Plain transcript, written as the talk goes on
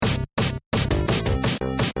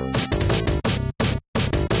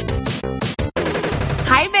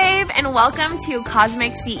and welcome to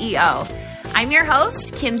Cosmic CEO. I'm your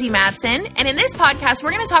host, Kinsey Madsen, and in this podcast,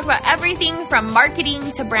 we're going to talk about everything from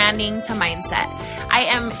marketing to branding to mindset. I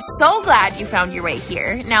am so glad you found your way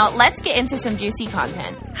here. Now, let's get into some juicy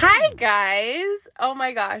content. Hi, guys. Oh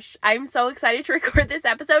my gosh. I'm so excited to record this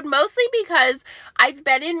episode, mostly because I've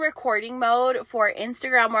been in recording mode for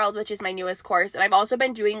Instagram World, which is my newest course, and I've also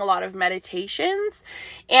been doing a lot of meditations,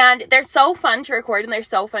 and they're so fun to record, and they're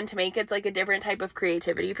so fun to make. It's like a different type of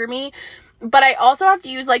creativity for me, but I also have to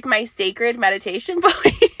use like my sacred meditation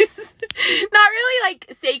voice. Not really like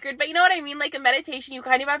sacred, but you know what I mean? Like a meditation, you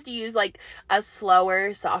kind of have to use like a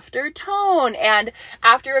slower, softer tone. And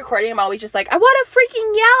after recording, I'm always just like, I want to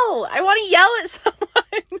freaking yell. I want to yell at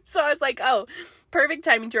someone. So I was like, oh, perfect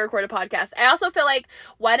timing to record a podcast. I also feel like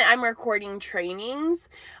when I'm recording trainings,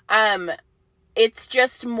 it's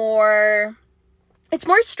just more... It's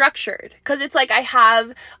more structured because it's like I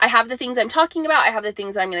have the things I'm talking about. I have the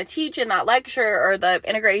things that I'm going to teach in that lecture or the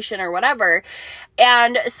integration or whatever.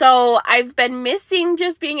 And so I've been missing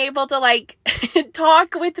just being able to like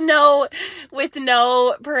talk with no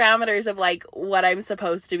parameters of like what I'm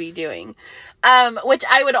supposed to be doing. Which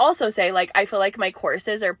I would also say, like, I feel like my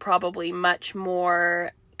courses are probably much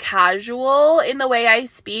more casual in the way I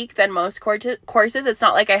speak than most courses. It's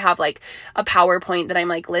not like I have like a PowerPoint that I'm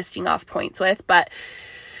like listing off points with, but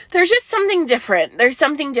there's just something different. There's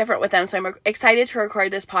something different with them. So I'm excited to record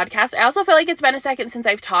this podcast. I also feel like it's been a second since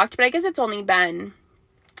I've talked, but I guess it's only been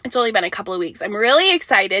a couple of weeks. I'm really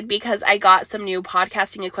excited because I got some new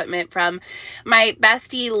podcasting equipment from my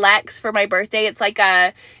bestie Lex for my birthday.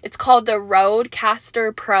 It's called the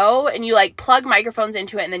Rodecaster Pro, and you like plug microphones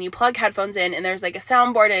into it and then you plug headphones in, and there's like a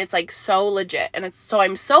soundboard, and it's like so legit. And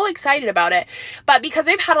I'm so excited about it. But because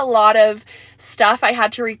I've had a lot of stuff I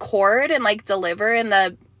had to record and like deliver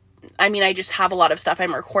I just have a lot of stuff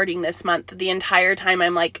I'm recording this month. The entire time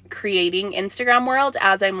I'm like creating Instagram World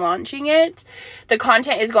as I'm launching it. The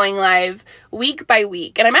content is going live week by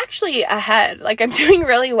week, and I'm actually ahead. Like, I'm doing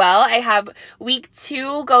really well. I have week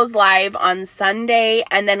 2 goes live on Sunday,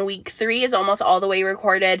 and then week 3 is almost all the way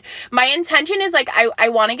recorded. My intention is like, I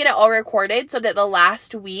want to get it all recorded so that the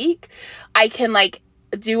last week I can like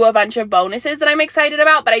do a bunch of bonuses that I'm excited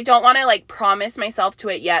about, but I don't want to like promise myself to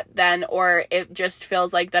it yet then, or it just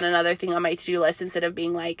feels like then another thing on my to-do list instead of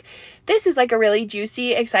being like, this is like a really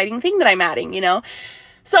juicy, exciting thing that I'm adding, you know?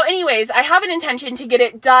 So anyways, I have an intention to get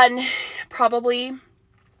it done probably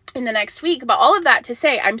in the next week, but all of that to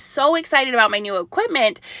say, I'm so excited about my new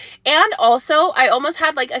equipment. And also I almost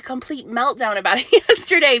had like a complete meltdown about it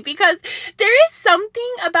yesterday, because there is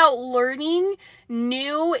something about learning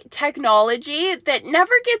new technology that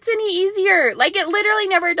never gets any easier. Like, it literally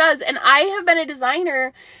never does. And I have been a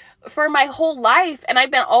designer for my whole life, and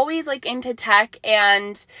I've been always like into tech,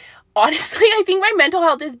 and honestly, I think my mental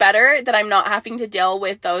health is better that I'm not having to deal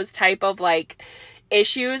with those type of like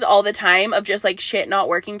issues all the time of just like shit not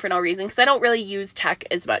working for no reason, because I don't really use tech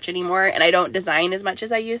as much anymore, and I don't design as much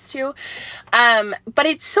as I used to. But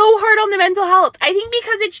it's so hard on the mental health. I think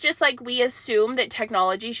because it's just like we assume that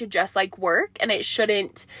technology should just like work, and it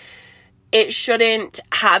shouldn't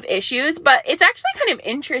have issues. But it's actually kind of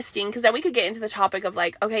interesting, because then we could get into the topic of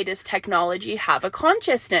like, okay, does technology have a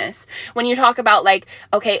consciousness? When you talk about like,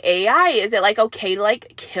 okay, AI, is it like okay to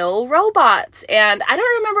like kill robots? And I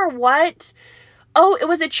don't remember what... Oh, it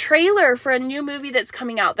was a trailer for a new movie that's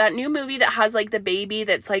coming out. That new movie that has like the baby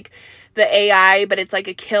that's like the AI, but it's like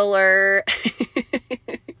a killer.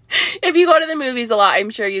 If you go to the movies a lot, I'm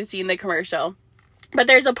sure you've seen the commercial. But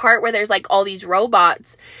there's a part where there's like all these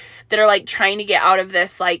robots that are like trying to get out of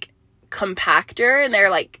this like compactor, and they're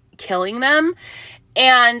like killing them.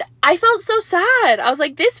 And I felt so sad. I was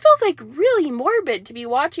like, this feels like really morbid to be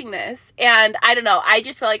watching this. And I don't know. I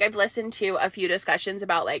just feel like I've listened to a few discussions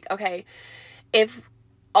about like, okay, if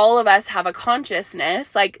all of us have a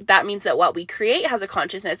consciousness, like that means that what we create has a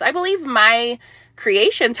consciousness. I believe my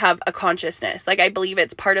creations have a consciousness. Like, I believe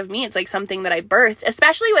it's part of me. It's like something that I birthed,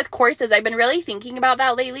 especially with courses. I've been really thinking about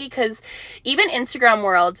that lately, because even Instagram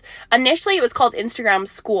World, initially it was called Instagram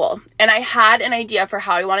School, and I had an idea for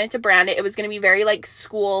how I wanted to brand it. It was going to be very like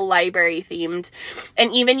school library themed.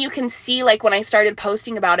 And even you can see like when I started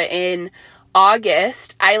posting about it in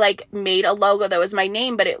August, I like made a logo that was my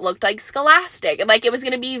name, but it looked like Scholastic, and like it was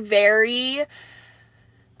going to be very,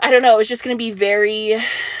 I don't know, it was just going to be very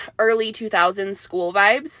early 2000s school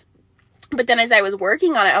vibes. But then as I was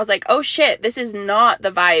working on it, I was like, oh shit, this is not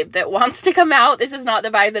the vibe that wants to come out. This is not the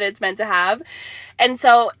vibe that it's meant to have. And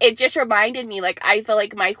so it just reminded me, like, I feel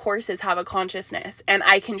like my courses have a consciousness, and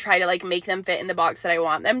I can try to like make them fit in the box that I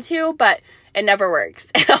want them to, but it never works.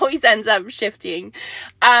 It always ends up shifting.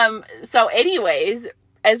 So anyways,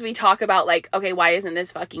 as we talk about, like, okay, why isn't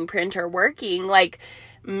this fucking printer working? Like,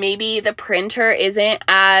 maybe the printer isn't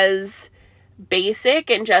as basic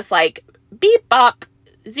and just, like, beep, bop,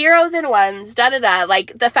 zeros and ones, da da da.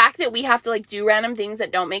 Like, the fact that we have to, like, do random things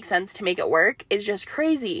that don't make sense to make it work is just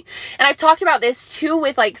crazy. And I've talked about this too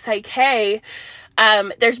with, like, Psyche.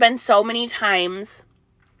 There's been so many times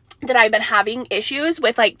that I've been having issues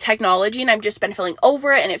with, like, technology, and I've just been feeling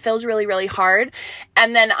over it, and it feels really, really hard.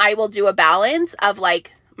 And then I will do a balance of,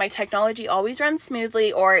 like, my technology always runs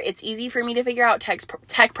smoothly, or it's easy for me to figure out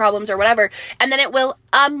tech problems or whatever, and then it will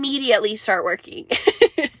immediately start working.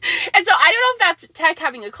 And so I don't know if that's tech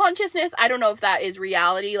having a consciousness. I don't know if that is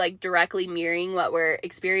reality, like, directly mirroring what we're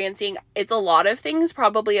experiencing. It's a lot of things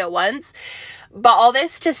probably at once. But all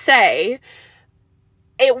this to say,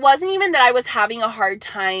 it wasn't even that I was having a hard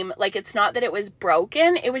time. Like, it's not that it was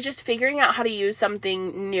broken. It was just figuring out how to use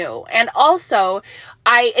something new. And also,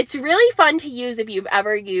 it's really fun to use if you've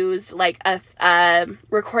ever used, like, a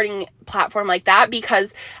recording platform like that,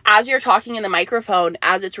 because as you're talking in the microphone,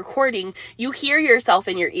 as it's recording, you hear yourself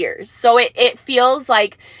in your ears. So it feels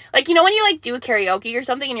like, you know, when you, like, do a karaoke or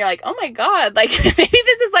something and you're like, oh my God, like, maybe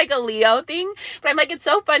this is, like, a Leo thing, but I'm like, it's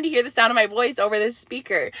so fun to hear the sound of my voice over this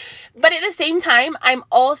speaker. But at the same time, I'm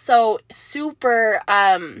also super,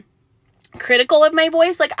 critical of my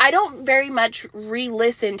voice. Like, I don't very much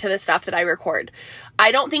re-listen to the stuff that I record.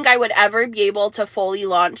 I don't think I would ever be able to fully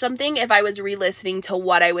launch something if I was re-listening to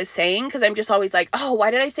what I was saying, because I'm just always like, oh,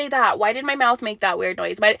 why did I say that? Why did my mouth make that weird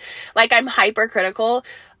noise? But, like, I'm hypercritical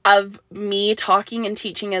of me talking and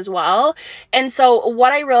teaching as well. And so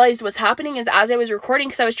what I realized was happening is, as I was recording,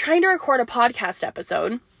 because I was trying to record a podcast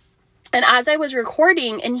episode, and as I was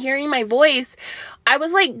recording and hearing my voice, I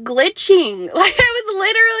was, like, glitching. Like, I was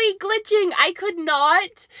literally glitching. I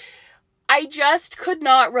just could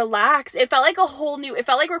not relax. It felt like it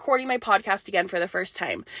felt like recording my podcast again for the first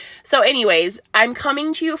time. So anyways, I'm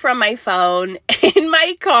coming to you from my phone in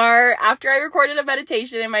my car after I recorded a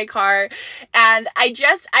meditation in my car. And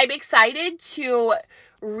I'm excited to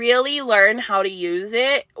really learn how to use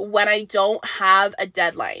it when I don't have a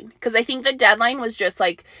deadline. Because I think the deadline was just,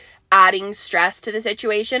 like, adding stress to the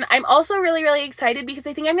situation. I'm also really, really excited because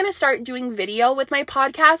I think I'm going to start doing video with my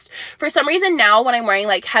podcast. For some reason now, when I'm wearing,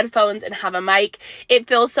 like, headphones and have a mic, it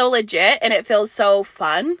feels so legit and it feels so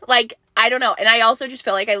fun. Like, I don't know. And I also just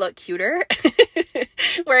feel like I look cuter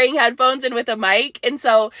wearing headphones and with a mic. And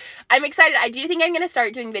so I'm excited. I do think I'm going to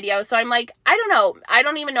start doing videos. So I'm like, I don't know. I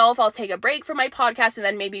don't even know if I'll take a break from my podcast and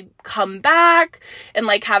then maybe come back and,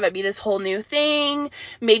 like, have it be this whole new thing.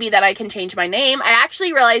 Maybe that I can change my name. I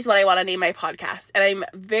actually realized what I want to name my podcast, and I'm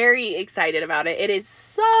very excited about it. It is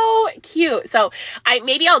so cute. So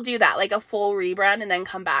maybe I'll do that, like, a full rebrand, and then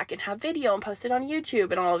come back and have video and post it on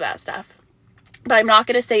YouTube and all of that stuff. But I'm not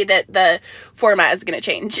going to say that the format is going to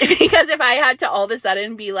change, because if I had to all of a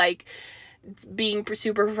sudden be, like, being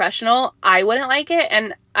super professional, I wouldn't like it.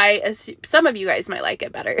 And I assume some of you guys might like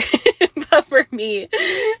it better. But for me,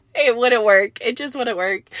 it wouldn't work. It just wouldn't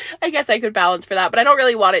work. I guess I could balance for that, but I don't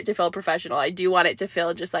really want it to feel professional. I do want it to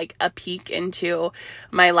feel just like a peek into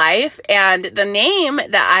my life. And the name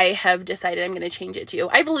that I have decided I'm going to change it to,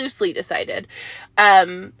 I've loosely decided,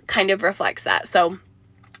 kind of reflects that. So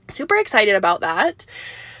super excited about that.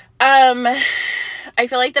 I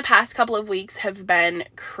feel like the past couple of weeks have been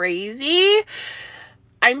crazy.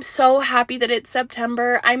 I'm so happy that it's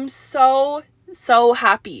September. I'm so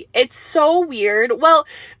happy. It's so weird. Well,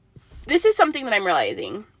 this is something that I'm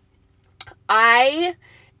realizing. I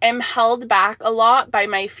am held back a lot by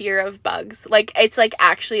my fear of bugs. Like, it's, like,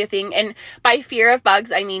 actually a thing. And by fear of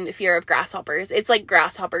bugs, I mean fear of grasshoppers. It's, like,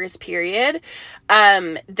 grasshoppers, period,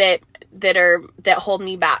 that hold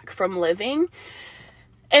me back from living.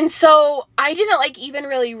 And so I didn't, like, even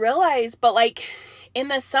really realize, but, like, in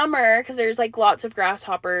the summer, because there's, like, lots of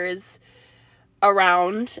grasshoppers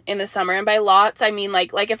around in the summer, and by lots, I mean,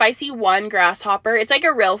 like if I see one grasshopper, it's like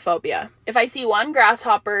a real phobia. If I see one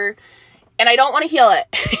grasshopper, and I don't want to heal it,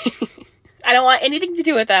 I don't want anything to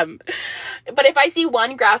do with them, but if I see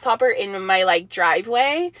one grasshopper in my, like,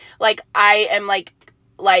 driveway, like, I am, like,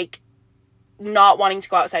 not wanting to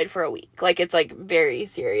go outside for a week. Like, it's, like, very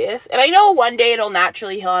serious. And I know one day it'll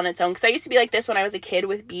naturally heal on its own, because I used to be like this when I was a kid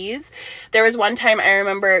with bees. There was one time I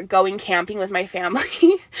remember going camping with my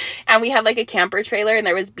family and we had, like, a camper trailer, and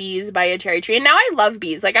there was bees by a cherry tree. And now I love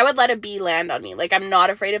bees. Like, I would let a bee land on me. Like, I'm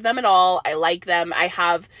not afraid of them at all. I like them. I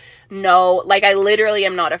literally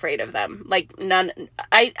am not afraid of them. Like, none.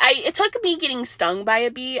 It took me getting stung by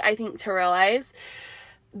a bee, I think, to realize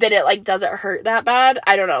that it, like, doesn't hurt that bad.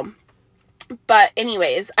 I don't know. But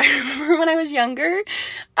anyways, I remember when I was younger,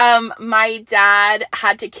 my dad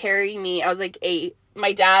had to carry me. I was like 8,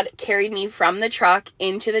 my dad carried me from the truck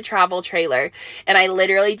into the travel trailer, and I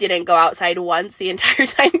literally didn't go outside once the entire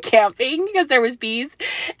time camping because there was bees.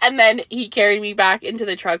 And then he carried me back into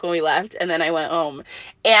the truck when we left, and then I went home.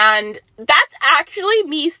 And that's actually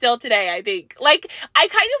me still today, I think. Like, I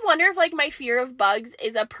kind of wonder if, like, my fear of bugs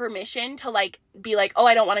is a permission to, like, be like, oh,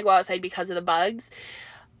 I don't want to go outside because of the bugs,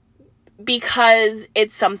 because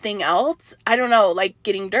it's something else. I don't know, like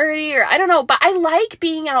getting dirty, or I don't know, but I like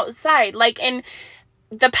being outside. Like, in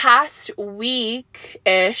the past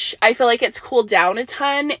week-ish, I feel like it's cooled down a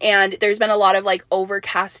ton, and there's been a lot of, like,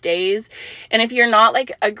 overcast days. And if you're not,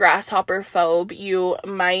 like, a grasshopper phobe, you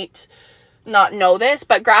might not know this,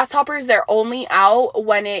 but grasshoppers, they're only out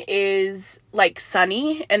when it is, like,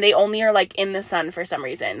 sunny, and they only are, like, in the sun for some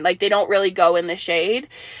reason. Like, they don't really go in the shade.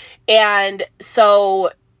 And so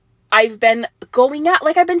I've been going out,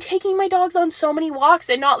 like, I've been taking my dogs on so many walks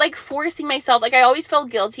and not, like, forcing myself. Like, I always feel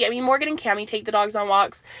guilty. I mean, Morgan and Cammie take the dogs on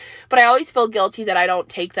walks, but I always feel guilty that I don't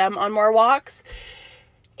take them on more walks.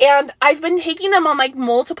 And I've been taking them on, like,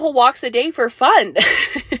 multiple walks a day for fun.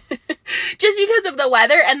 Just because of the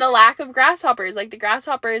weather and the lack of grasshoppers. Like, the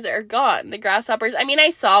grasshoppers are gone. The grasshoppers, I mean, I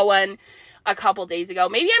saw one a couple days ago.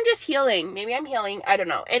 Maybe I'm just healing. Maybe I'm healing. I don't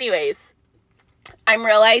know. Anyways, I'm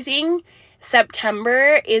realizing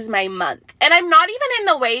September is my month. And I'm not even in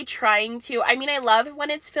the way trying to, I mean, I love when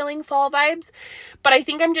it's feeling fall vibes, but I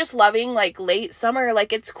think I'm just loving, like, late summer.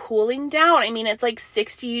 Like, it's cooling down. I mean, it's like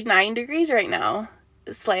 69 degrees right now.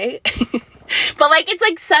 Slay. But, like, it's,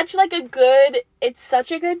 like, such, like, it's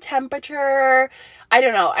such a good temperature. I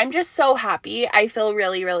don't know. I'm just so happy. I feel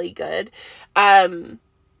really, really good.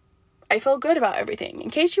 I feel good about everything. In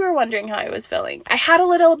case you were wondering how I was feeling, I had a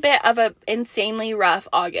little bit of a insanely rough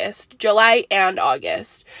August, July and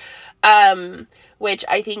August, which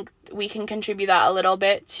I think we can contribute that a little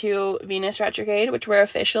bit to Venus retrograde, which we're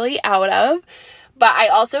officially out of. But I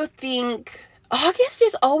also think August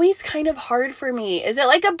is always kind of hard for me. Is it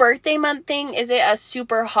like a birthday month thing? Is it a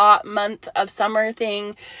super hot month of summer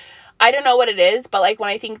thing? I don't know what it is, but, like, when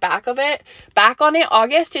I think back on it,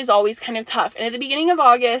 August is always kind of tough. And at the beginning of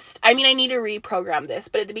August, I mean, I need to reprogram this,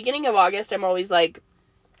 but at the beginning of August, I'm always like,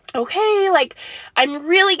 okay, like, I'm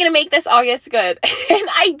really gonna make this August good. And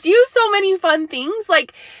I do so many fun things.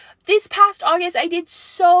 Like, this past August, I did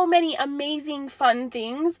so many amazing fun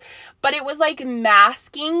things, but it was, like,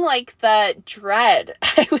 masking, like, the dread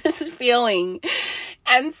I was feeling.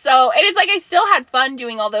 And it's like I still had fun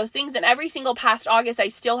doing all those things, and every single past August, I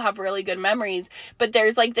still have really good memories, but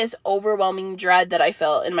there's, like, this overwhelming dread that I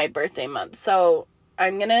felt in my birthday month. So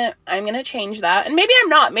I'm gonna change that, and maybe I'm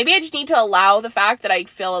not. Maybe I just need to allow the fact that I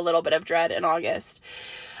feel a little bit of dread in August.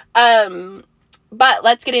 But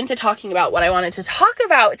let's get into talking about what I wanted to talk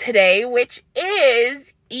about today, which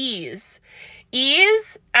is ease.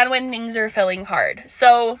 Ease and when things are feeling hard.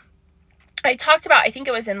 So I talked about, I think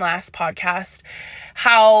it was in last podcast,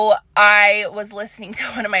 how I was listening to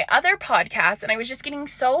one of my other podcasts and I was just getting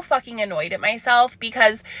so fucking annoyed at myself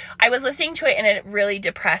because I was listening to it in a really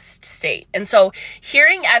depressed state. And so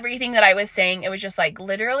hearing everything that I was saying, it was just like,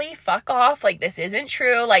 literally, fuck off. Like, this isn't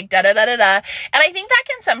true. Like, da-da-da-da-da. And I think that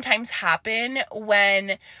can sometimes happen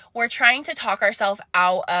when we're trying to talk ourselves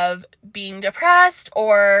out of being depressed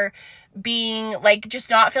or being, like, just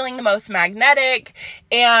not feeling the most magnetic.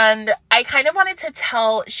 And I kind of wanted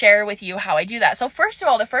to share with you how I do that. So first of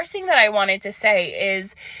all, the first thing that I wanted to say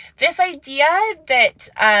is this idea that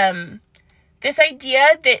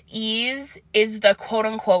ease is the quote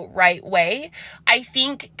unquote right way, I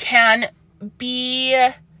think it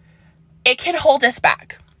can hold us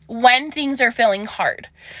back when things are feeling hard.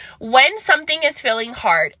 When something is feeling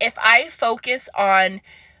hard, if I focus on,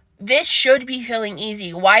 this should be feeling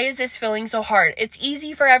easy. Why is this feeling so hard? It's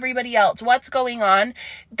easy for everybody else. What's going on?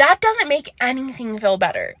 That doesn't make anything feel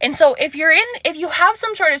better. And so if you have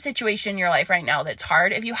some sort of situation in your life right now that's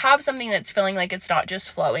hard, if you have something that's feeling like it's not just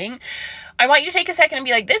flowing, I want you to take a second and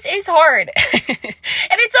be like, this is hard.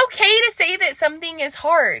 And it's okay to say that something is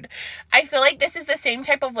hard. I feel like this is the same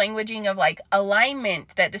type of languaging of, like,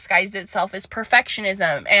 alignment that disguised itself as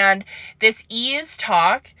perfectionism. And this ease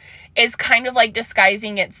talk is kind of like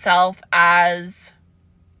disguising itself as,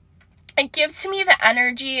 it gives to me the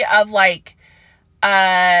energy of like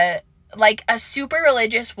a super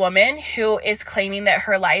religious woman who is claiming that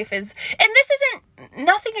her life is, and this isn't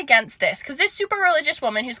nothing against this, because this super religious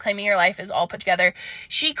woman who's claiming her life is all put together,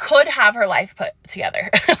 she could have her life put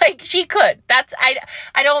together. Like, she could. That's,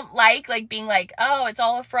 I don't like being like, oh, it's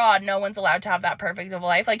all a fraud, no one's allowed to have that perfect of a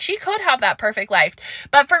life. Like, she could have that perfect life.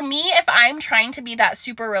 But for me, if I'm trying to be that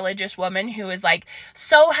super religious woman who is, like,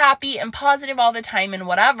 so happy and positive all the time and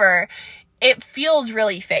whatever, it feels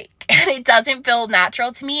really fake. and it doesn't feel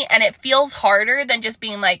natural to me, and it feels harder than just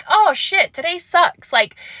being like, oh shit, today sucks.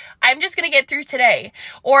 Like, I'm just going to get through today.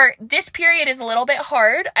 Or this period is a little bit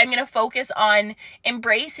hard. I'm going to focus on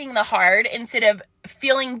embracing the hard instead of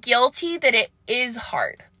feeling guilty that it is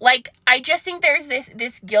hard. Like, I just think there's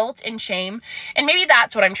this guilt and shame, and maybe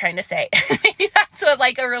that's what I'm trying to say. Maybe that's what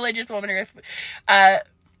like a religious woman, or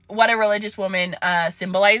what a religious woman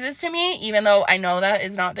symbolizes to me, even though I know that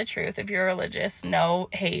is not the truth. If you're religious, no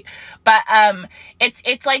hate. But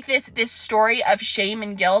it's like this story of shame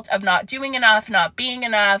and guilt of not doing enough, not being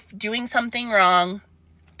enough, doing something wrong.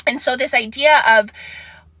 And so this idea of,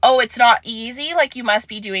 oh, it's not easy, like you must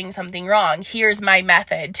be doing something wrong. Here's my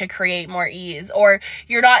method to create more ease. Or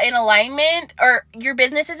you're not in alignment, or your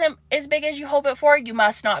business isn't as big as you hope it for, you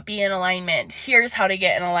must not be in alignment. Here's how to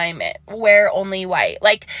get in alignment. Wear only white.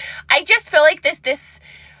 Like, I just feel like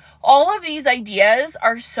all of these ideas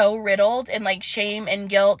are so riddled in like shame and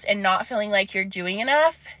guilt and not feeling like you're doing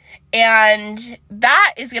enough. And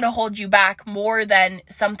that is going to hold you back more than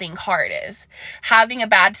something hard is. Having a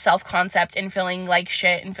bad self-concept and feeling like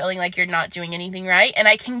shit and feeling like you're not doing anything right. And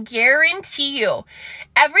I can guarantee you,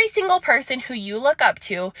 every single person who you look up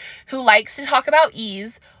to who likes to talk about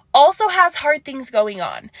ease also has hard things going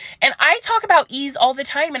on. And I talk about ease all the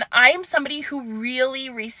time, and I am somebody who really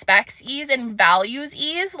respects ease and values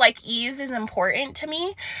ease. Like, ease is important to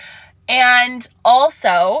me. And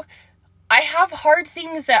also, I have hard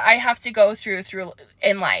things that I have to go through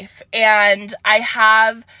in life. And I'm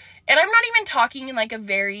not even talking in like a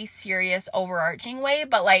very serious overarching way,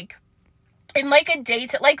 but like in like a day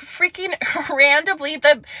to like freaking randomly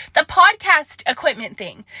the podcast equipment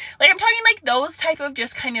thing. Like, I'm talking like those type of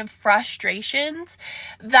just kind of frustrations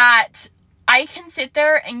that I can sit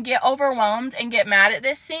there and get overwhelmed and get mad at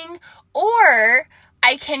this thing, or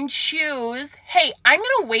I can choose, hey, I'm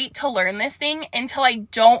going to wait to learn this thing until I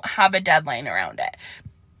don't have a deadline around it.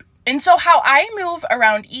 And so how I move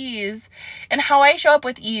around ease and how I show up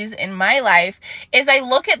with ease in my life is I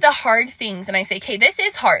look at the hard things and I say, okay, this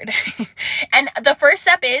is hard. And the first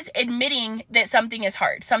step is admitting that something is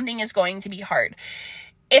hard. Something is going to be hard.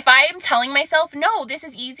 If I am telling myself, no, this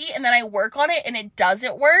is easy, and then I work on it and it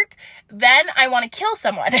doesn't work, then I want to kill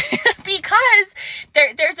someone because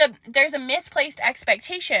there's a misplaced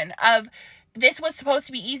expectation of, this was supposed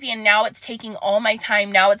to be easy and now it's taking all my time.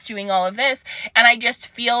 Now it's doing all of this. And I just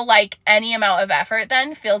feel like any amount of effort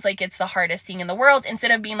then feels like it's the hardest thing in the world,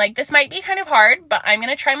 instead of being like, this might be kind of hard, but I'm going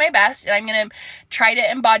to try my best and I'm going to try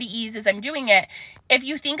to embody ease as I'm doing it. If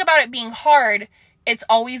you think about it being hard, it's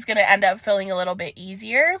always going to end up feeling a little bit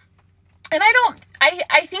easier. And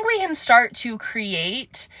I think we can start to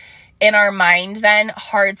create in our mind then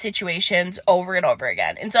hard situations over and over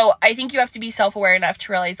again. And so I think you have to be self-aware enough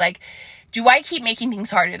to realize, like, do I keep making things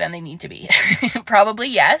harder than they need to be? Probably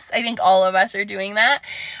yes. I think all of us are doing that.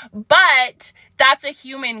 But that's a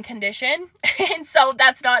human condition. And so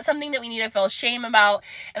that's not something that we need to feel shame about.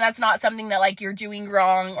 And that's not something that like you're doing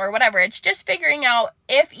wrong or whatever. It's just figuring out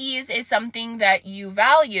if ease is something that you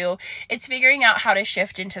value. It's figuring out how to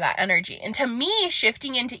shift into that energy. And to me,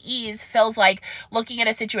 shifting into ease feels like looking at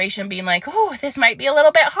a situation being like, oh, this might be a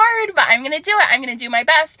little bit hard, but I'm going to do it. I'm going to do my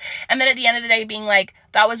best. And then at the end of the day being like,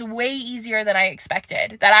 that was way easier than I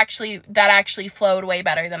expected. That actually flowed way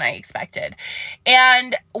better than I expected.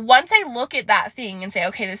 And once I look at that thing and say,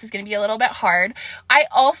 okay, this is going to be a little bit hard, I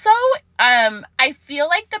also, I feel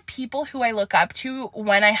like the people who I look up to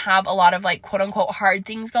when I have a lot of like quote unquote hard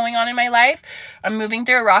things going on in my life, I'm moving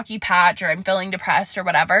through a rocky patch or I'm feeling depressed or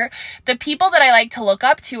whatever, the people that I like to look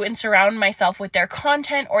up to and surround myself with their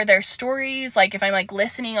content or their stories, like if I'm like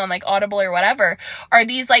listening on like Audible or whatever, are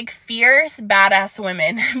these like fierce, badass women.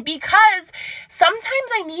 Because sometimes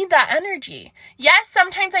I need that energy. Yes,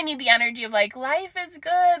 sometimes I need the energy of like, life is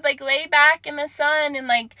good, like lay back in the sun and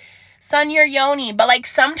like sun your yoni. But like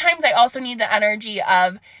sometimes I also need the energy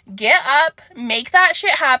of get up, make that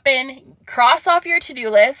shit happen, cross off your to-do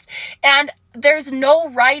list, and there's no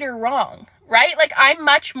right or wrong, right? Like I'm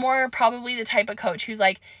much more probably the type of coach who's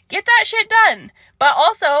like, get that shit done, but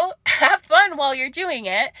also have fun while you're doing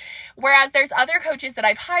it. Whereas there's other coaches that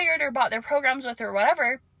I've hired or bought their programs with or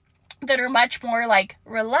whatever that are much more like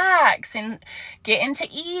relax and get into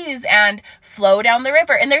ease and flow down the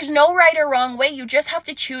river. And there's no right or wrong way. You just have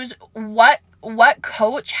to choose what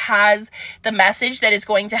coach has the message that is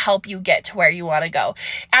going to help you get to where you want to go.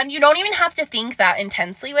 And you don't even have to think that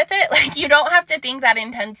intensely with it. Like you don't have to think that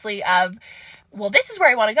intensely of, well, this is where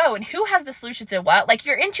I want to go and who has the solution to what. Like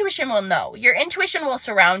your intuition will know. Your intuition will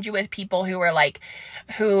surround you with people who are like,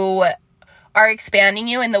 who are expanding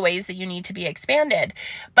you in the ways that you need to be expanded.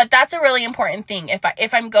 But that's a really important thing.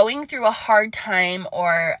 If I'm going through a hard time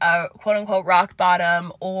or a quote unquote rock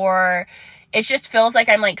bottom, or it just feels like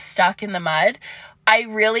I'm like stuck in the mud, I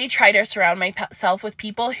really try to surround myself with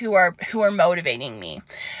people who are motivating me.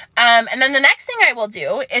 And then the next thing I will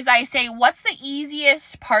do is I say, what's the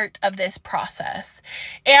easiest part of this process?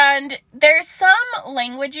 And there's some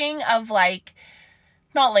languaging of like,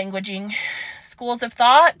 not languaging, schools of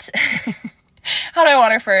thought. How do I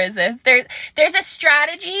want to phrase this? There's a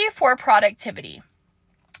strategy for productivity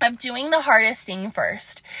of doing the hardest thing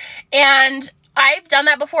first. And I've done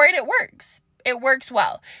that before and it works. It works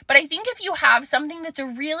well. But I think if you have something that's a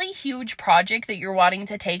really huge project that you're wanting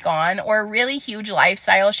to take on, or a really huge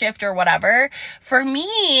lifestyle shift or whatever, for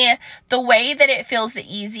me, the way that it feels the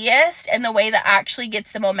easiest and the way that actually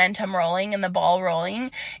gets the momentum rolling and the ball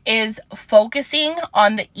rolling is focusing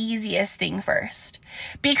on the easiest thing first.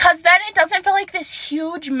 Because then it doesn't feel like this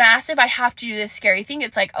huge, massive, I have to do this scary thing.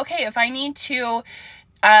 It's like, okay, if I need to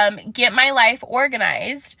get my life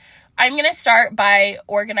organized, I'm going to start by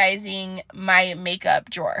organizing my makeup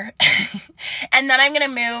drawer. And then I'm going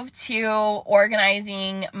to move to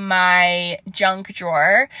organizing my junk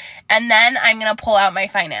drawer. And then I'm going to pull out my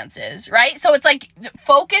finances, right? So it's like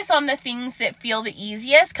focus on the things that feel the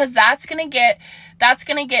easiest, because that's going to get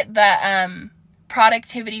the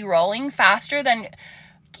productivity rolling faster than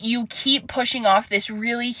you keep pushing off this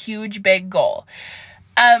really huge, big goal.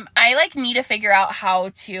 I like need to figure out how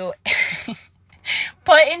to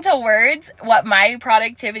put into words what my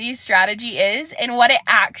productivity strategy is, and what it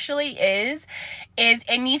actually is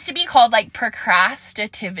it needs to be called like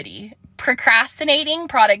procrastinating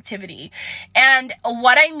productivity. And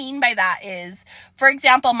what I mean by that is, for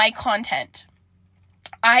example, my content.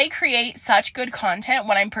 I create such good content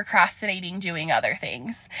when I'm procrastinating doing other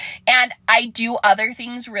things. And I do other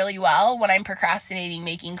things really well when I'm procrastinating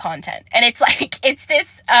making content. And it's like, it's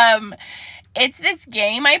this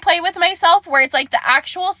game I play with myself where it's like the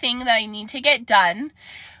actual thing that I need to get done,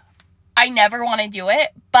 I never want to do it,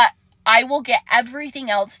 but I will get everything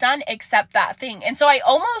else done except that thing. And so I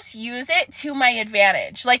almost use it to my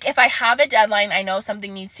advantage. Like if I have a deadline, I know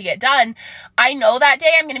something needs to get done, I know that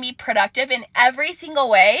day I'm going to be productive in every single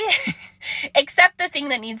way except the thing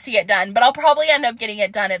that needs to get done. But I'll probably end up getting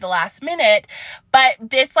it done at the last minute. But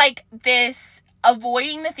this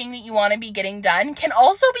avoiding the thing that you want to be getting done can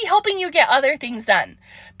also be helping you get other things done.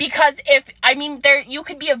 Because you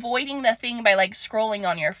could be avoiding the thing by like scrolling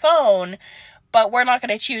on your phone, but we're not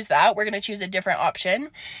going to choose that. We're going to choose a different option.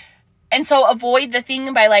 And so avoid the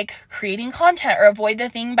thing by like creating content, or avoid the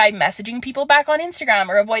thing by messaging people back on Instagram,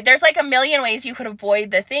 or there's like a million ways you could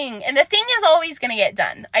avoid the thing. And the thing is always going to get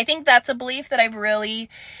done. I think that's a belief that I've really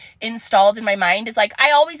installed in my mind, is like,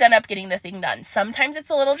 I always end up getting the thing done. Sometimes it's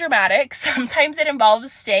a little dramatic. Sometimes it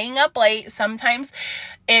involves staying up late. Sometimes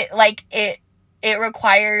it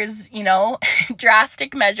requires,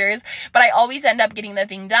 drastic measures, but I always end up getting the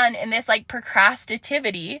thing done. And this like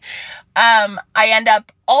procrastinativity, I end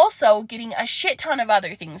up also getting a shit ton of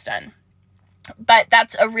other things done. But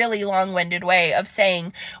that's a really long-winded way of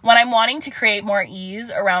saying, when I'm wanting to create more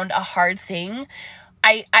ease around a hard thing,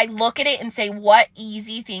 I look at it and say, what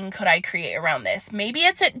easy thing could I create around this? Maybe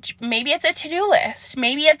it's a to-do list.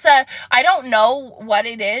 Maybe I don't know what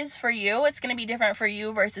it is for you. It's going to be different for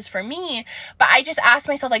you versus for me. But I just ask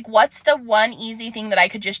myself, like, what's the one easy thing that I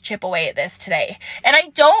could just chip away at this today? And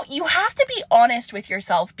you have to be honest with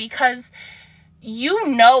yourself, because you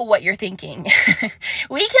know what you're thinking.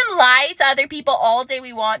 We can lie to other people all day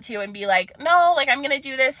we want to and be like, no, like I'm going to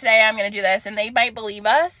do this today. I'm going to do this. And they might believe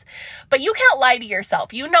us, but you can't lie to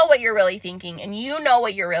yourself. You know what you're really thinking, and you know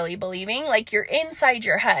what you're really believing. Like you're inside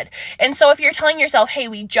your head. And so if you're telling yourself, hey,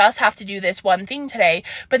 we just have to do this one thing today,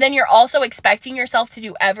 but then you're also expecting yourself to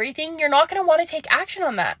do everything, you're not going to want to take action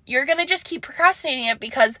on that. You're going to just keep procrastinating it,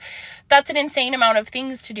 because that's an insane amount of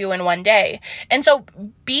things to do in one day. And so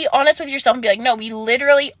be honest with yourself and be like, no, we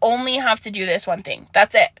literally only have to do this one thing.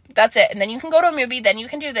 That's it. And then you can go to a movie, then you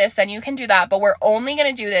can do this, then you can do that, but we're only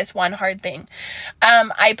going to do this one hard thing.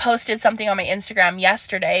 I posted something on my Instagram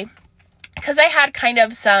yesterday because I had kind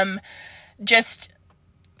of some just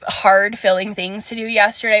hard filling things to do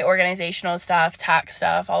yesterday, organizational stuff, tax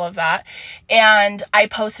stuff, all of that. And I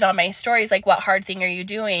posted on my stories, like, what hard thing are you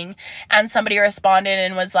doing? And somebody responded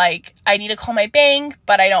and was like, I need to call my bank,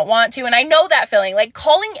 but I don't want to. And I know that feeling, like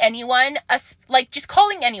calling anyone, just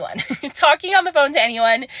calling anyone, talking on the phone to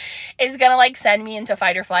anyone is going to like send me into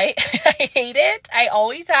fight or flight. I hate it. I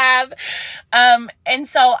always have. And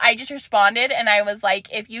so I just responded and I was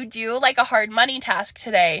like, if you do like a hard money task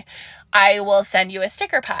today, I will send you a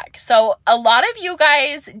sticker pack. So a lot of you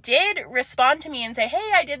guys did respond to me and say,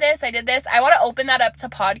 hey, I did this. I want to open that up to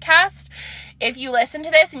podcast. If you listen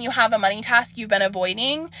to this and you have a money task you've been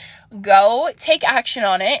avoiding, go take action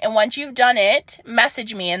on it. And once you've done it,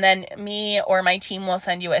 message me, and then me or my team will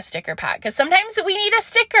send you a sticker pack. Because sometimes we need a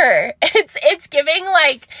sticker. It's giving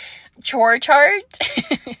like chore chart.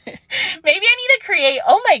 Maybe I need to create,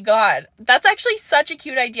 oh my God, that's actually such a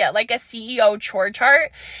cute idea. Like a CEO chore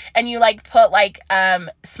chart, and you like put like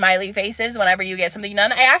smiley faces whenever you get something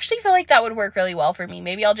done. I actually feel like that would work really well for me.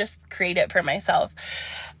 Maybe I'll just create it for myself.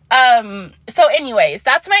 So anyways,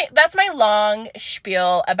 that's my long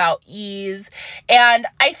spiel about ease. And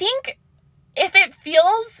I think if it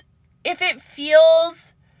feels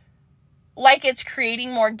like it's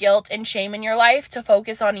creating more guilt and shame in your life to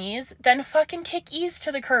focus on ease, then fucking kick ease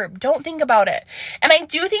to the curb. Don't think about it. And I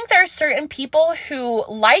do think there are certain people who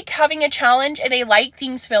like having a challenge and they like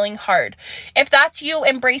things feeling hard. If that's you,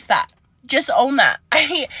 embrace that. Just own that.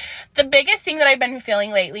 The biggest thing that I've been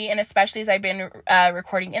feeling lately, and especially as I've been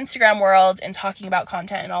recording Instagram World and talking about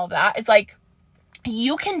content and all of that, it's like,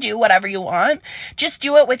 you can do whatever you want. Just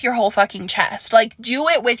do it with your whole fucking chest. Like, do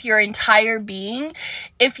it with your entire being.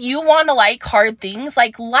 If you want to like hard things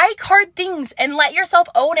and let yourself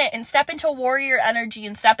own it and step into warrior energy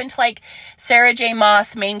and step into like Sarah J.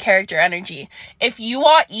 Maas main character energy. If you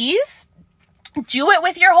want ease, do it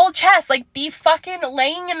with your whole chest. Like, be fucking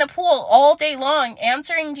laying in the pool all day long,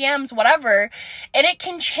 answering DMs, whatever. And it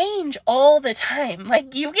can change all the time.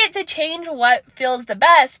 Like, you get to change what feels the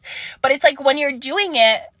best. But it's like, when you're doing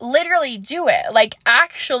it, literally do it. Like,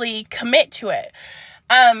 actually commit to it.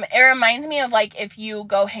 It reminds me of like, if you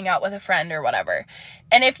go hang out with a friend or whatever,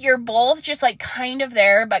 and if you're both just like kind of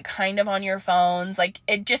there, but kind of on your phones, like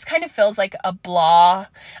it just kind of feels like a blah.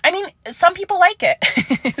 I mean, some people like it.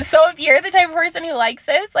 So if you're the type of person who likes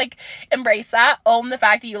this, like embrace that, own the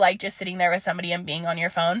fact that you like just sitting there with somebody and being on your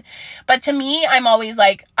phone. But to me, I'm always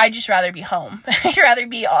like, I'd just rather be home. I'd rather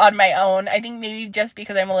be on my own. I think maybe just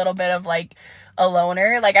because I'm a little bit of like a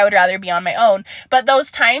loner, like I would rather be on my own. But those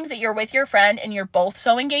times that you're with your friend and you're both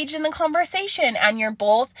so engaged in the conversation and you're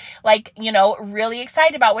both like, you know, really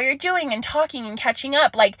excited about what you're doing and talking and catching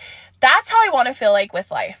up, like that's how I want to feel like with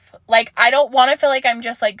life. Like, I don't want to feel like I'm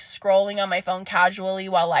just like scrolling on my phone casually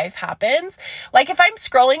while life happens. Like, if I'm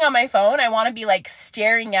scrolling on my phone, I want to be like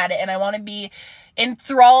staring at it, and I want to be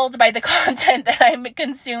enthralled by the content that I'm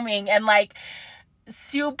consuming and like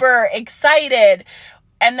super excited.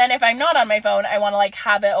 And then if I'm not on my phone, I want to like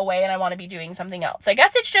have it away and I want to be doing something else. I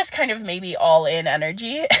guess it's just kind of maybe all in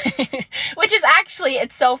energy, which is actually,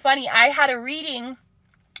 it's so funny. I had a reading.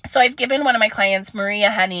 So I've given one of my clients, Maria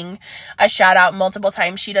Henning, a shout out multiple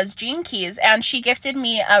times. She does Gene Keys, and she gifted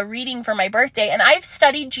me a reading for my birthday. And I've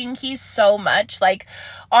studied Gene Keys so much, like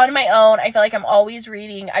on my own. I feel like I'm always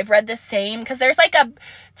reading. I've read the same, because there's like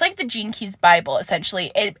it's like the Gene Keys Bible,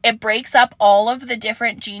 essentially. It breaks up all of the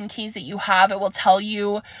different Gene Keys that you have. It will tell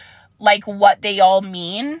you like what they all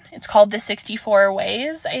mean. It's called the 64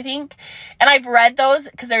 ways, I think. And I've read those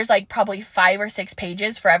because there's like probably 5 or 6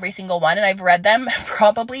 pages for every single one. And I've read them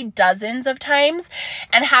probably dozens of times.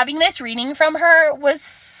 And having this reading from her was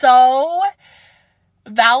so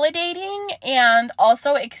validating and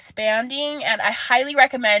also expanding, and I highly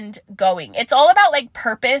recommend going. It's all about like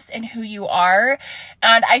purpose and who you are,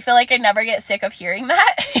 and I feel like I never get sick of hearing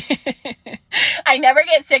that. I never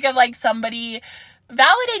get sick of like somebody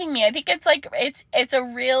validating me. I think it's like, it's a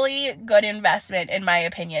really good investment, in my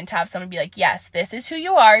opinion, to have someone be like, yes, this is who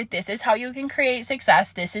you are. This is how you can create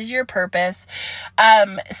success. This is your purpose.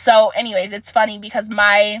 So anyways, it's funny because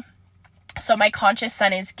my conscious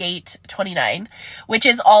sun is gate 29, which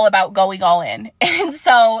is all about going all in. And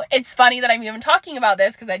so it's funny that I'm even talking about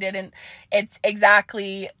this, because it's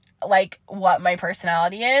exactly like what my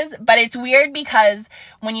personality is. But it's weird because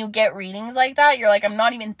when you get readings like that, you're like, I'm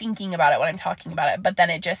not even thinking about it when I'm talking about it. But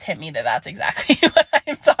then it just hit me that that's exactly what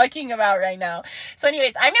I'm talking about right now. So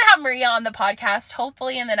anyways, I'm going to have Maria on the podcast,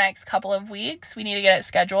 hopefully in the next couple of weeks. We need to get it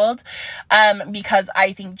scheduled, because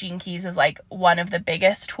I think Gene Keys is like one of the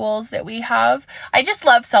biggest tools that we have. I just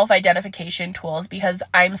love self-identification tools, because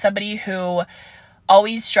I'm somebody who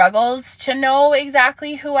always struggles to know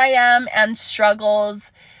exactly who I am and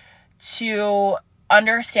struggles to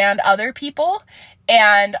understand other people.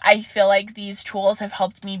 And I feel like these tools have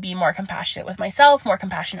helped me be more compassionate with myself, more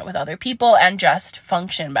compassionate with other people, and just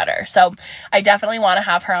function better. So I definitely want to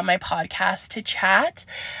have her on my podcast to chat.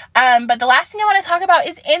 But the last thing I want to talk about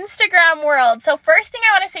is Instagram World. So first thing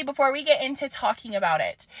I want to say before we get into talking about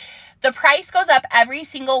it, The price goes up every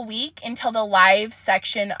single week until the live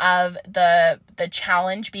section of the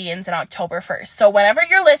challenge begins in October 1st. So whenever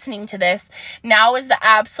you're listening to this, now is the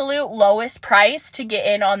absolute lowest price to get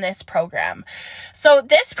in on this program. So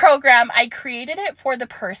this program, I created it for the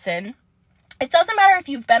person. It doesn't matter if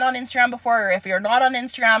you've been on Instagram before or if you're not on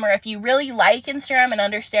Instagram or if you really like Instagram and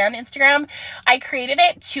understand Instagram. I created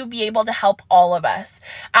it to be able to help all of us.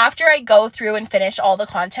 After I go through and finish all the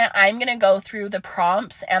content, I'm going to go through the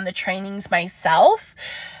prompts and the trainings myself,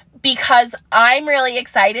 because I'm really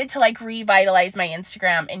excited to like revitalize my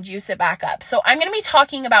Instagram and juice it back up. So I'm going to be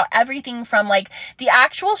talking about everything from like the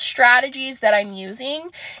actual strategies that I'm using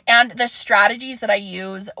and the strategies that I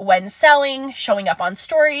use when selling, showing up on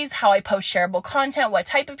stories, how I post shareable content, what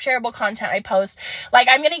type of shareable content I post. Like,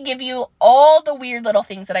 I'm going to give you all the weird little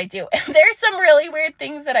things that I do. And there's some really weird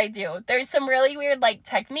things that I do. There's some really weird like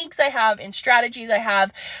techniques I have and strategies I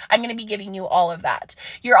have. I'm going to be giving you all of that.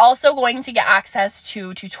 You're also going to get access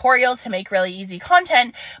to tutorials to make really easy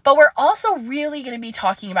content, but we're also really going to be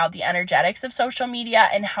talking about the energetics of social media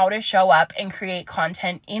and how to show up and create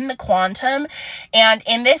content in the quantum and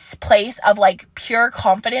in this place of like pure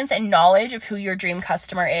confidence and knowledge of who your dream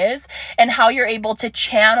customer is and how you're able to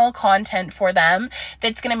channel content for them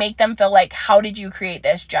that's going to make them feel like, how did you create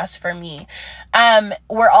this just for me?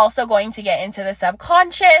 We're also going to get into the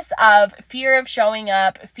subconscious of fear of showing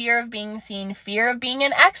up, fear of being seen, fear of being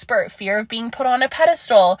an expert, fear of being put on a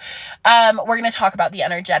pedestal. We're going to talk about the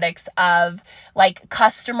energetics of like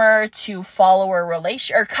customer to follower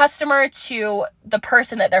relation, or customer to the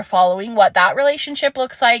person that they're following, what that relationship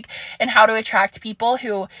looks like, and how to attract people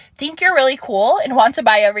who think you're really cool and want to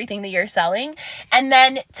buy everything that you're selling. And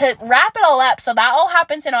then to wrap it all up, so that all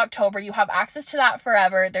happens in October. You have access to that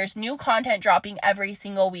forever. There's new content dropping every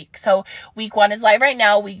single week. So week 1 is live right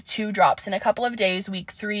now. Week 2 drops in a couple of days.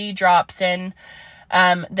 Week 3 drops in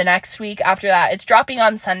the next week after that. It's dropping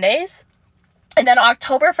on Sundays. And then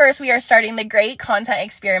October 1st, we are starting the Great Content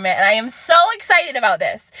Experiment, and I am so excited about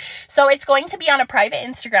this. So it's going to be on a private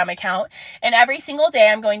Instagram account, and every single day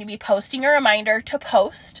I'm going to be posting a reminder to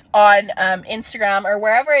post on Instagram or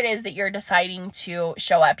wherever it is that you're deciding to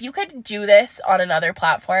show up. You could do this on another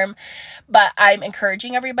platform, but I'm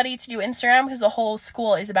encouraging everybody to do Instagram because the whole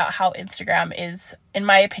school is about how Instagram is, in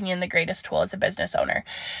my opinion, the greatest tool as a business owner.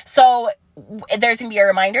 So there's going to be a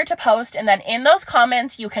reminder to post, and then in those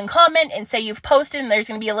comments you can comment and say you've posted, and there's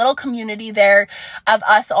going to be a little community there of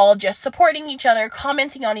us all just supporting each other,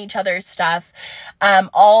 commenting on each other's stuff,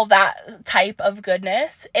 all that type of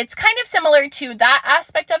goodness. It's kind of similar to that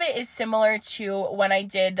aspect of it is similar to when I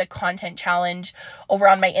did the content challenge over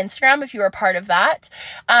on my Instagram, if you were part of that,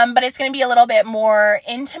 but it's going to be a little bit more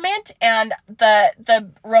intimate, and the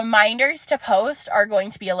reminders to post are going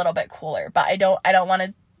to be a little bit cooler, but I don't want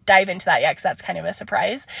to dive into that yet because that's kind of a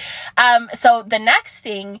surprise. So the next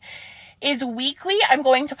thing is weekly, I'm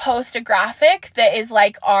going to post a graphic that is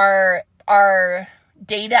like our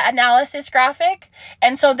data analysis graphic.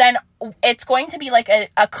 And so then it's going to be like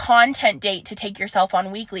a content date to take yourself on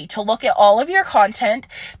weekly, to look at all of your content,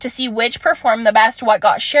 to see which performed the best, what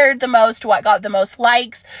got shared the most, what got the most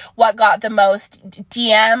likes, what got the most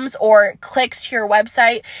DMs or clicks to your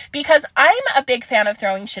website, because I'm a big fan of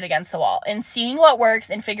throwing shit against the wall and seeing what works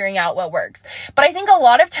and figuring out what works. But I think a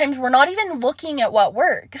lot of times we're not even looking at what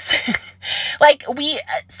works. Like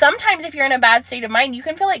sometimes if you're in a bad state of mind, you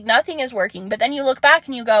can feel like nothing is working, but then you look back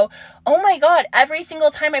and you go, oh my God, every single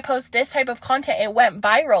time I post this type of content, it went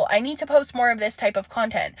viral. I need to post more of this type of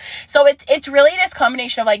content. So it's really this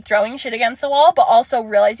combination of like throwing shit against the wall, but also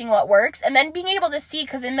realizing what works and then being able to see,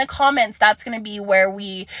 because in the comments, that's going to be where I'm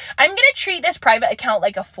going to treat this private account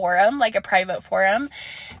like a forum, like a private forum.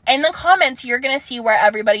 In the comments, you're going to see where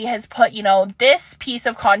everybody has put, this piece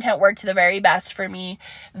of content worked the very best for me.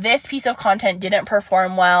 This piece of content didn't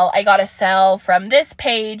perform well. I got a sell from this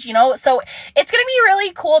page, so it's going to be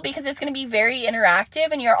really cool because it's going to be very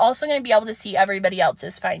interactive, and you're also going to be able to see everybody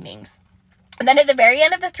else's findings. And then at the very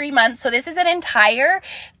end of the 3 months, so this is an entire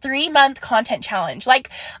 3-month content challenge. Like,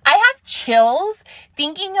 I have chills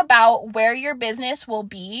thinking about where your business will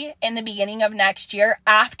be in the beginning of next year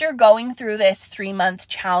after going through this 3-month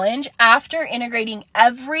challenge, after integrating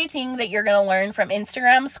everything that you're going to learn from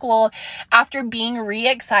Instagram school, after being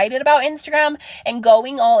re-excited about Instagram and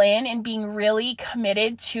going all in and being really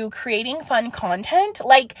committed to creating fun content.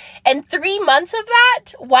 Like, and 3 months of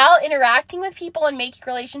that while interacting with people and making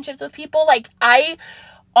relationships with people, like, I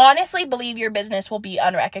honestly believe your business will be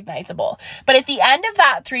unrecognizable. But at the end of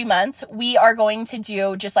that 3 months, we are going to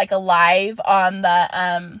do just like a live on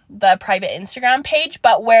the private Instagram page,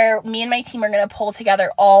 but where me and my team are going to pull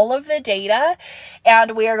together all of the data,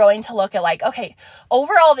 and we are going to look at like, okay,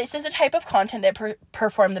 overall, this is the type of content that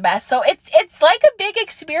performed the best. So it's like a big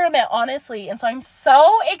experiment, honestly. And so I'm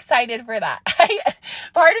so excited for that.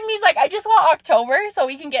 Part of me is like, I just want October so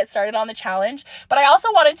we can get started on the challenge. But I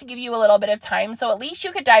also wanted to give you a little bit of time, so at least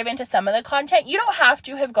you could dive into some of the content. You don't have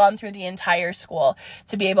to have gone through the entire school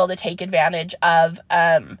to be able to take advantage of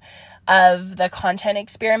the content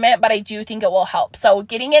experiment, but I do think it will help. So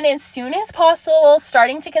getting in as soon as possible,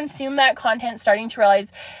 starting to consume that content, starting to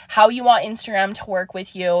realize how you want Instagram to work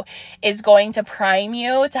with you is going to prime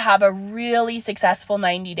you to have a really successful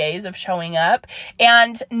 90 days of showing up.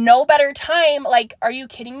 And no better time, like, are you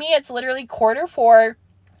kidding me? It's literally Q4.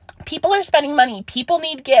 People are spending money. People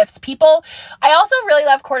need gifts. I also really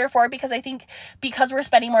love Q4 because I think because we're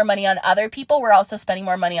spending more money on other people, we're also spending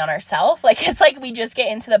more money on ourselves. Like, it's like we just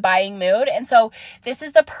get into the buying mood. And so this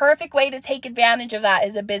is the perfect way to take advantage of that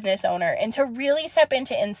as a business owner and to really step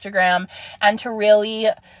into Instagram and to really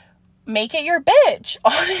make it your bitch,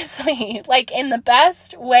 honestly, like in the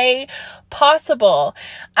best way possible.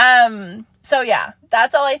 So yeah,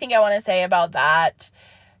 that's all I think I want to say about that.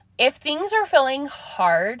 If things are feeling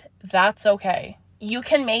hard, that's okay. You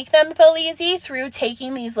can make them feel easy through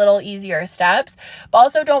taking these little easier steps, but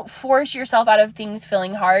also don't force yourself out of things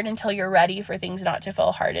feeling hard until you're ready for things not to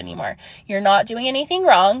feel hard anymore. You're not doing anything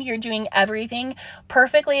wrong. You're doing everything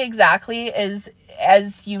perfectly exactly as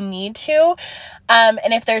you need to.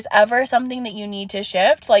 And if there's ever something that you need to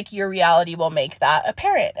shift, like, your reality will make that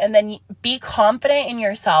apparent. And then be confident in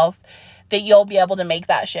yourself that you'll be able to make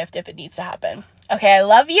that shift if it needs to happen. Okay, I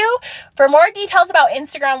love you. For more details about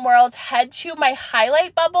Instagram World, head to my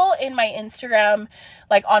highlight bubble in my Instagram,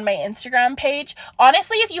 like on my Instagram page.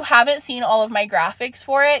 Honestly, if you haven't seen all of my graphics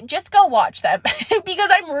for it, just go watch them because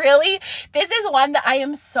this is one that I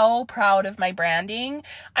am so proud of my branding.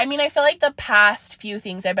 I mean, I feel like the past few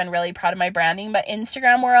things I've been really proud of my branding, but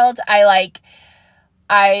Instagram World,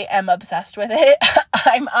 I am obsessed with it.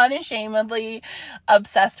 I'm unashamedly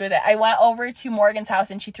obsessed with it. I went over to Morgan's house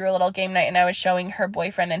and she threw a little game night and I was showing her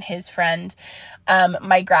boyfriend and his friend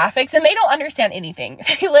my graphics, and they don't understand anything.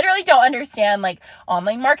 They literally don't understand like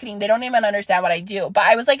online marketing. They don't even understand what I do. But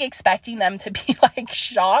I was like expecting them to be like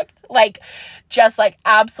shocked, like just like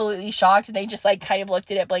absolutely shocked. And they just like kind of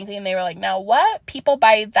looked at it blankly and they were like, "Now what? People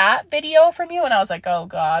buy that video from you?" And I was like, "Oh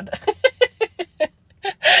God."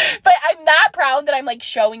 But I'm that proud that I'm like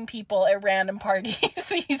showing people at random parties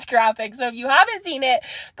these graphics. So if you haven't seen it,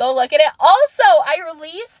 go look at it. Also, I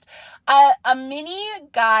released a mini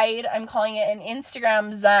guide. I'm calling it an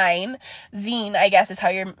Instagram zine, I guess is how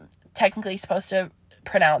you're technically supposed to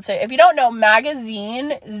pronounce it. If you don't know,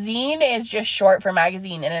 zine is just short for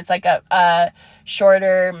magazine, and it's like a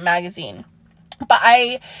shorter magazine. But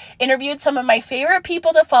I interviewed some of my favorite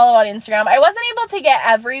people to follow on Instagram. I wasn't able to get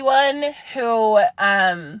everyone who,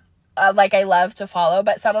 I love to follow,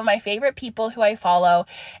 but some of my favorite people who I follow,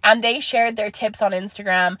 and they shared their tips on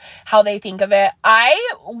Instagram, how they think of it.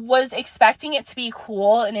 I was expecting it to be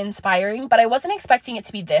cool and inspiring, but I wasn't expecting it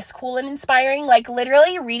to be this cool and inspiring. Like,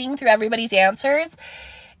 literally reading through everybody's answers,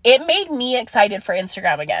 it made me excited for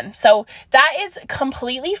Instagram again. So that is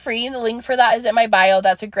completely free. The link for that is in my bio.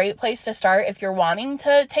 That's a great place to start if you're wanting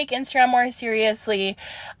to take Instagram more seriously.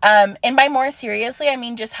 And by more seriously, I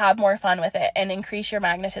mean just have more fun with it and increase your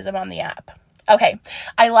magnetism on the app. Okay,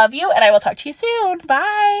 I love you and I will talk to you soon.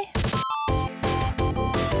 Bye.